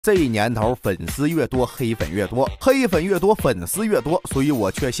这年头粉丝越多，黑粉越多，黑粉越多，粉丝越多，所以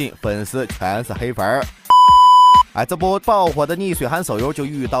我确信粉丝全是黑粉儿。这不爆火的逆水寒手游就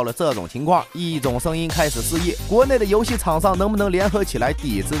遇到了这种情况，一种声音开始示意，国内的游戏厂商能不能联合起来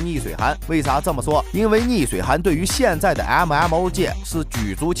抵制逆水寒？为啥这么说？因为逆水寒对于现在的 MMO 界是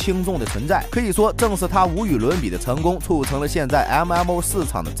举足轻重的存在，可以说正是它无与伦比的成功，促成了现在 MMO 市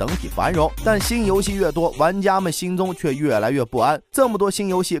场的整体繁荣。但新游戏越多，玩家们心中却越来越不安。这么多新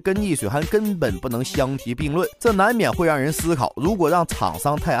游戏跟逆水寒根本不能相提并论，这难免会让人思考，如果让厂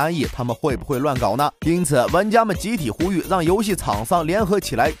商太安逸，他们会不会乱搞呢？因此，玩家们集体呼吁让游戏厂商联合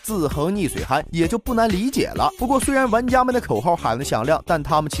起来制衡逆水寒，也就不难理解了。不过虽然玩家们的口号喊得响亮，但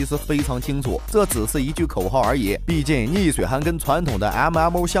他们其实非常清楚，这只是一句口号而已。毕竟逆水寒跟传统的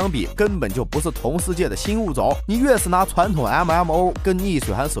MMO 相比，根本就不是同世界的新物种。你越是拿传统 MMO 跟逆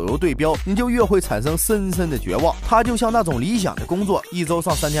水寒手游对标，你就越会产生深深的绝望。它就像那种理想的工作，一周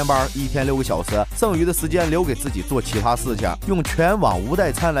上3天班，1天6个小时，剩余的时间留给自己做其他事情。用全网无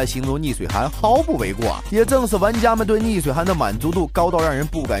代餐来形容逆水寒毫不为过。也正是玩家们对逆水寒的满足度高到让人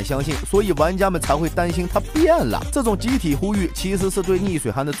不敢相信，所以玩家们才会担心它变了。这种集体呼吁其实是对逆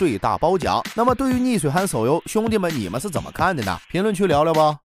水寒的最大褒奖。那么对于逆水寒手游，兄弟们你们是怎么看的呢？评论区聊聊吧。